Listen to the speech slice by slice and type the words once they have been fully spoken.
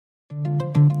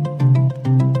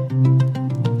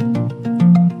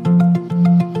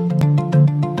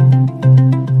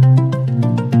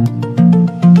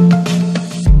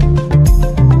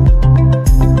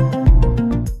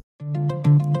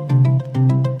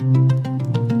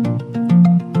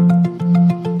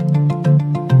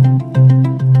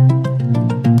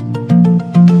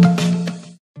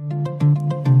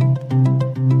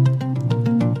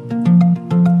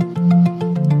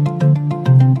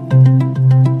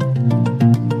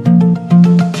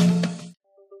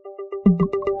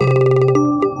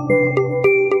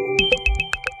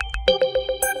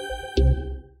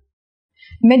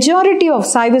Majority of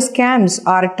cyber scams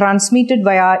are transmitted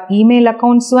via email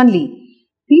accounts only.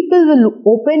 People will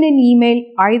open an email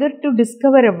either to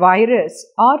discover a virus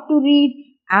or to read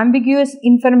ambiguous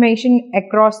information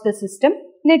across the system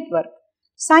network.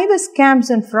 Cyber scams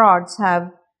and frauds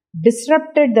have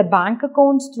disrupted the bank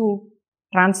accounts through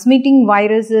transmitting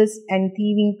viruses and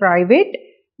thieving private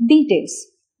details.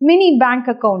 Many bank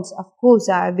accounts, of course,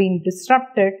 have been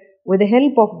disrupted with the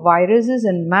help of viruses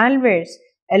and malwares,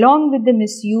 along with the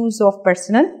misuse of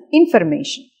personal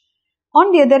information.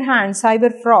 On the other hand,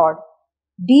 cyber fraud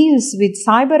deals with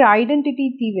cyber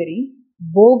identity thievery,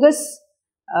 bogus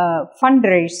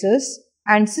fundraisers,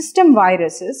 and system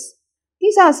viruses.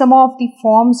 These are some of the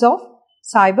forms of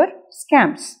cyber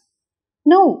scams.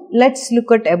 Now, let's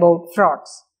look at about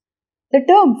frauds. The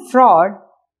term fraud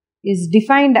is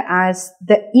defined as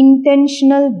the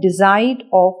intentional desire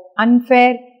of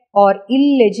unfair or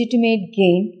illegitimate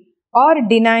gain or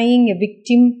denying a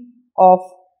victim of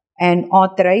an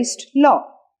authorized law.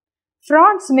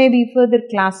 Frauds may be further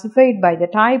classified by the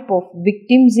type of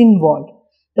victims involved.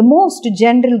 The most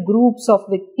general groups of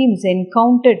victims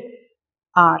encountered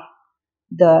are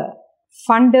the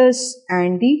funders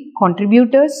and the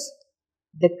contributors,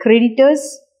 the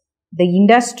creditors, the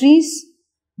industries,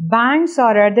 banks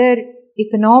or other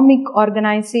economic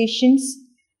organizations,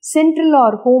 central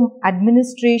or home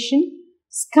administration,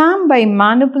 scam by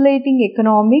manipulating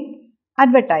economic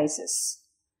advertisers.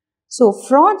 So,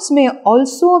 frauds may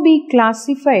also be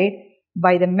classified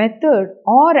by the method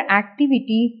or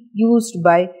activity used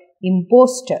by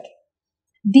imposter.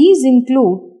 These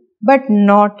include, but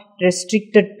not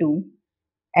restricted to,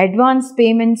 advance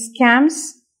payment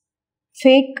scams,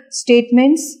 fake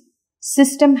statements,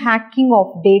 system hacking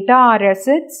of data or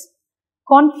assets,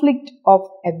 conflict of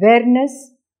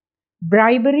awareness,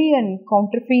 bribery and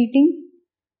counterfeiting,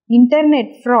 internet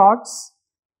frauds,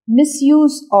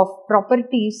 misuse of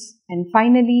properties, and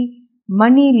finally,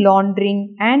 money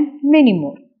laundering and many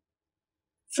more.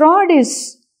 Fraud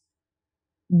is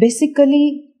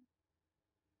basically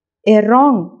a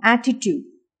wrong attitude.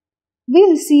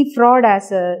 We'll see fraud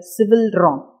as a civil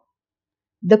wrong.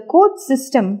 The court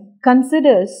system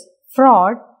considers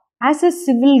fraud as a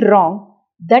civil wrong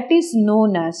that is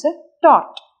known as a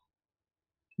tort.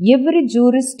 Every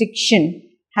jurisdiction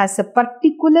has a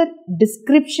particular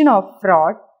description of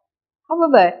fraud.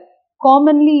 However,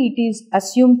 commonly it is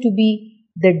assumed to be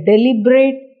the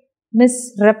deliberate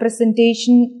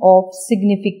misrepresentation of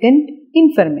significant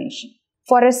information.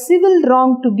 For a civil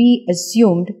wrong to be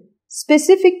assumed,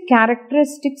 specific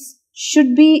characteristics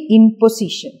should be in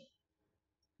position.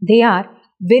 They are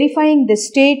verifying the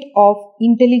state of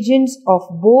intelligence of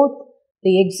both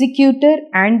the executor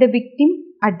and the victim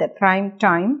at the crime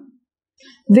time,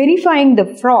 verifying the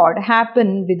fraud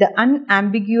happened with the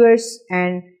unambiguous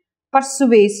and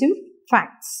persuasive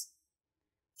facts.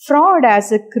 Fraud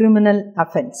as a criminal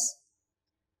offense.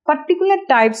 Particular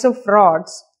types of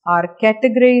frauds are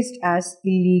categorized as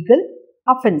illegal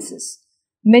offenses.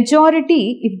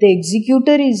 Majority if the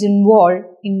executor is involved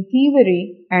in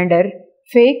thievery and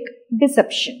fake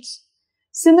deceptions.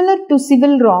 Similar to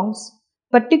civil wrongs,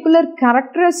 particular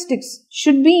characteristics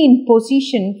should be in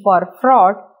position for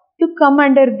fraud to come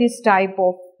under this type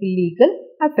of illegal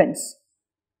offense.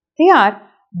 They are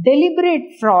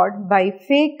deliberate fraud by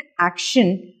fake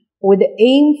action with the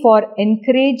aim for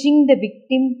encouraging the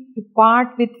victim to part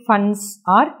with funds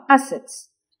or assets.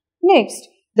 Next,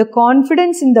 the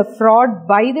confidence in the fraud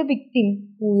by the victim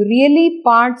who really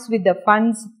parts with the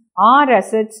funds or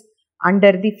assets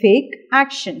under the fake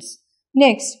actions.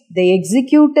 Next, the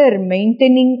executor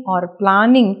maintaining or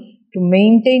planning to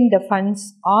maintain the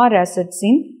funds or assets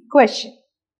in question.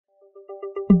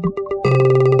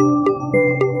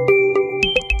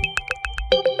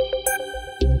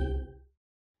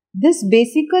 This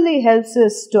basically helps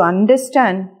us to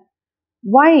understand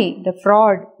why the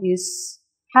fraud is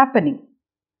happening.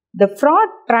 The fraud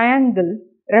triangle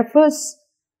refers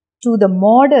to the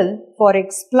model for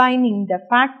explaining the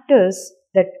factors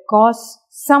that cause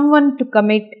someone to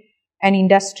commit an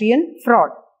industrial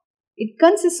fraud. It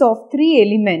consists of three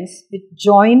elements which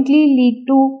jointly lead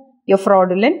to a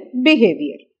fraudulent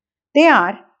behavior. They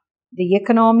are the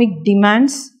economic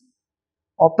demands,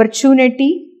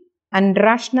 opportunity, and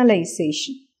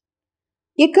rationalization.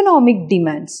 Economic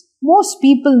demands. Most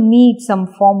people need some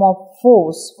form of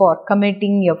force for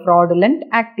committing a fraudulent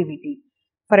activity.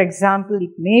 For example,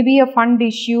 it may be a fund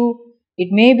issue, it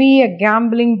may be a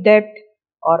gambling debt,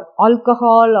 or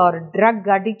alcohol or drug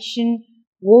addiction,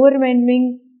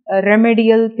 overwhelming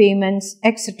remedial payments,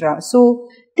 etc. So,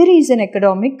 there is an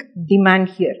economic demand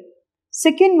here.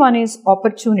 Second one is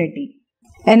opportunity.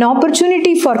 An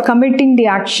opportunity for committing the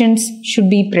actions should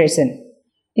be present.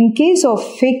 In case of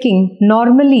faking,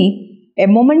 normally a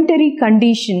momentary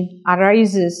condition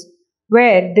arises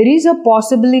where there is a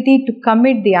possibility to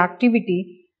commit the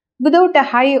activity without a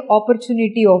high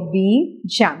opportunity of being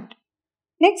jammed.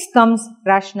 Next comes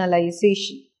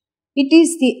rationalization. It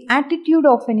is the attitude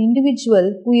of an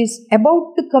individual who is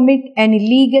about to commit an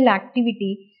illegal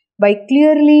activity by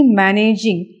clearly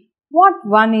managing what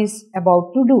one is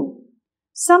about to do.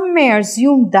 Some may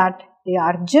assume that they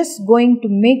are just going to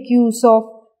make use of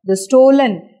the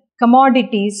stolen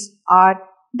commodities or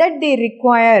that they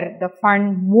require the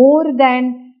fund more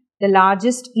than the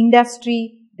largest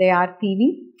industry they are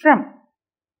thieving from.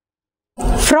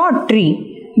 Fraud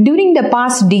tree. During the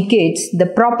past decades, the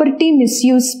property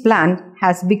misuse plan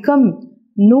has become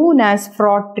known as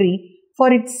fraud tree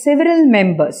for its several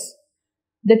members.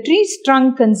 The tree's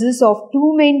trunk consists of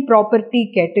two main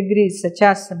property categories such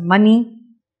as money,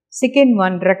 second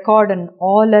one record and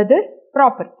all other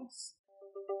properties.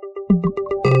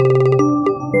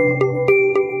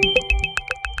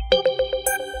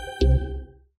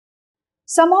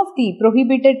 Some of the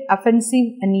prohibited, offensive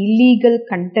and illegal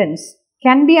contents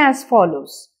can be as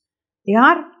follows. They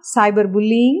are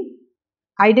cyberbullying,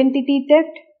 identity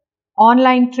theft,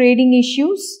 online trading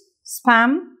issues,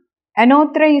 spam,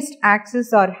 unauthorized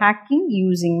access or hacking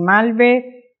using malware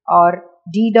or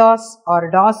DDoS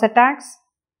or DOS attacks.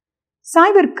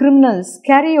 Cyber criminals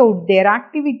carry out their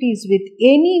activities with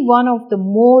any one of the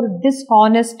more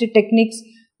dishonest techniques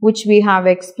which we have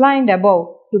explained above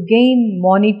to gain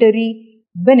monetary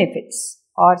benefits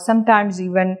or sometimes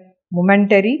even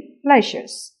momentary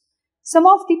pleasures. Some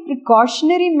of the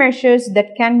precautionary measures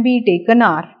that can be taken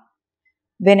are: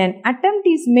 when an attempt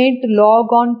is made to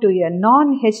log on to a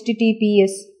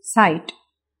non-HTTPS site,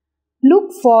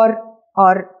 look for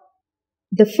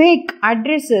the fake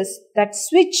addresses that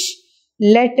switch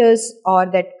letters or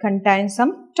that contain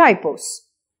some typos.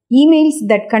 Emails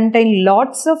that contain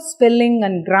lots of spelling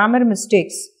and grammar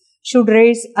mistakes should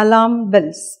raise alarm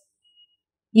bells.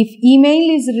 If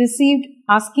email is received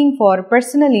asking for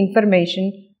personal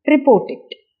information, report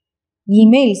it.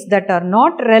 Emails that are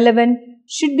not relevant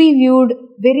should be viewed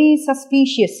very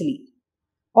suspiciously.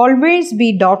 Always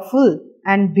be doubtful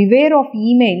and beware of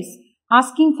emails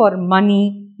asking for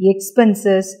money,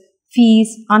 expenses,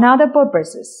 fees and other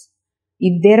purposes.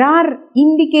 If there are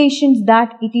indications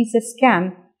that it is a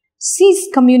scam, cease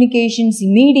communications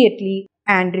immediately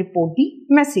and report the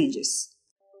messages.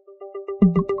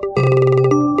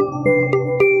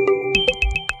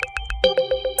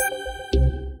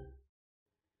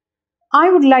 I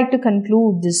would like to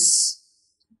conclude this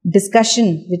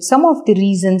discussion with some of the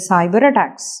recent cyber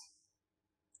attacks.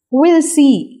 We'll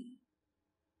see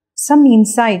some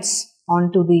insights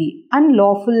onto the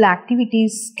unlawful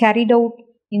activities carried out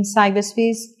in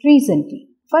cyberspace recently.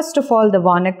 First of all, the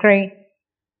Wannacry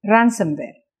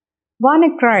ransomware.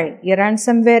 Wannacry, a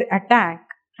ransomware attack,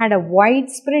 had a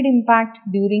widespread impact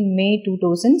during May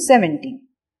 2017.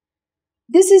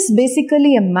 This is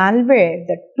basically a malware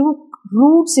that took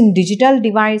roots in digital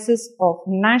devices of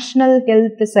National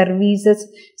Health Services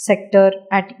sector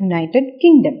at United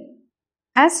Kingdom.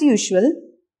 As usual,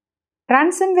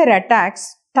 ransomware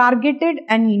attacks targeted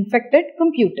and infected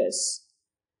computers.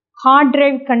 Hard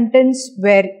drive contents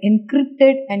were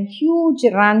encrypted and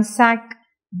huge ransack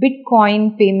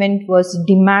Bitcoin payment was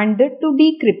demanded to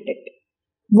decrypt it.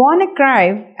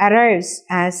 Wannacry arrives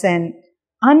as an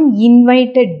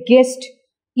uninvited guest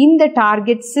in the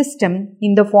target system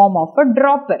in the form of a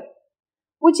dropper,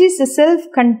 which is a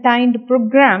self-contained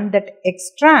program that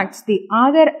extracts the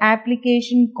other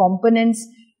application components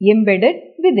embedded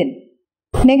within.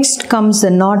 Next comes the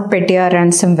NotPetya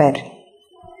ransomware.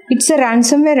 It's a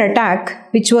ransomware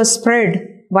attack which was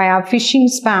spread via phishing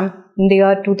spam in the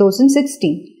year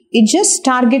 2016. It just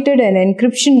targeted an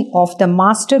encryption of the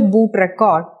master boot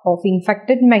record of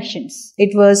infected machines.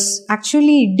 It was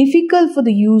actually difficult for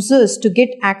the users to get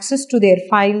access to their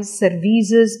files,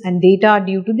 services and data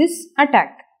due to this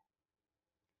attack.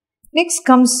 Next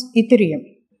comes Ethereum.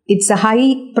 It's a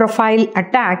high-profile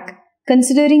attack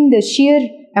considering the sheer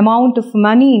amount of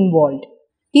money involved.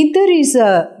 Ether is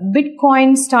a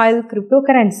Bitcoin-style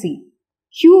cryptocurrency.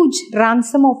 Huge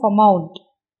ransom of amount.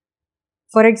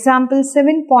 For example,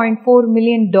 $7.4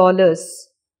 million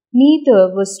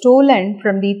Ether was stolen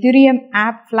from the Ethereum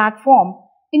app platform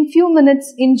in few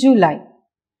minutes in July.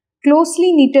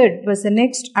 Closely knitted was the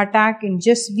next attack. In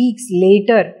just weeks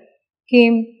later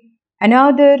came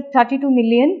another $32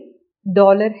 million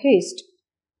heist.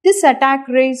 This attack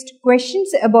raised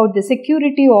questions about the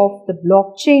security of the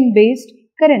blockchain-based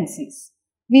currencies.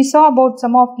 We saw about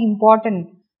some of the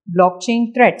important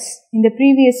blockchain threats in the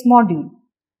previous module.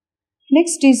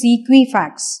 Next is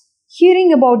Equifax.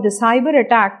 Hearing about the cyber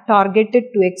attack targeted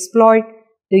to exploit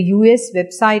the US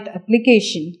website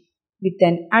application with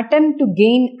an attempt to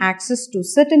gain access to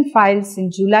certain files in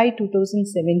July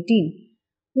 2017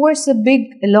 was a big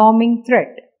alarming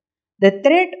threat. The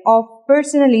threat of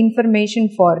personal information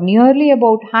for nearly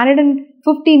about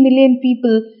 150 million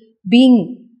people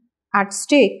being at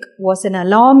stake was an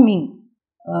alarming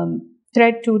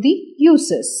threat to the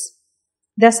users.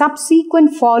 The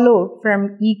subsequent fallout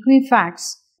from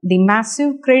Equifax, the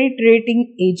massive credit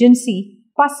rating agency,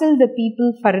 puzzled the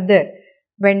people further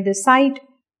when the site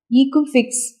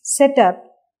Equifax set up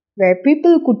where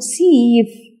people could see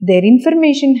if their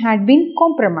information had been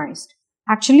compromised.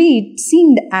 Actually, it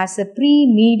seemed as a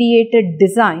premeditated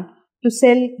design to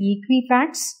sell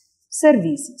Equifax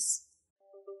services.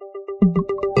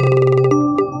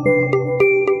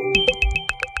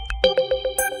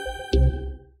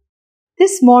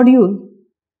 This module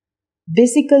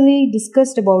basically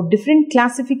discussed about different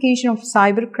classification of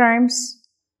cyber crimes,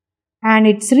 and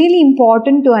it's really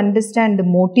important to understand the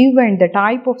motive and the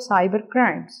type of cyber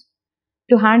crimes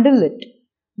to handle it.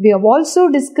 We have also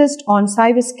discussed on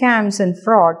cyber scams and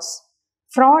frauds,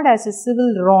 fraud as a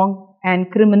civil wrong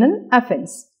and criminal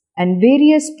offense, and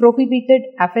various prohibited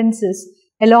offenses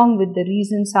along with the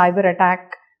recent cyber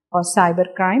attack or cyber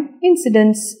crime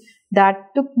incidents that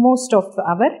took most of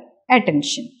our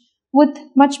attention. With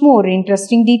much more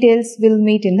interesting details, we'll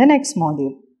meet in the next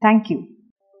module. Thank you.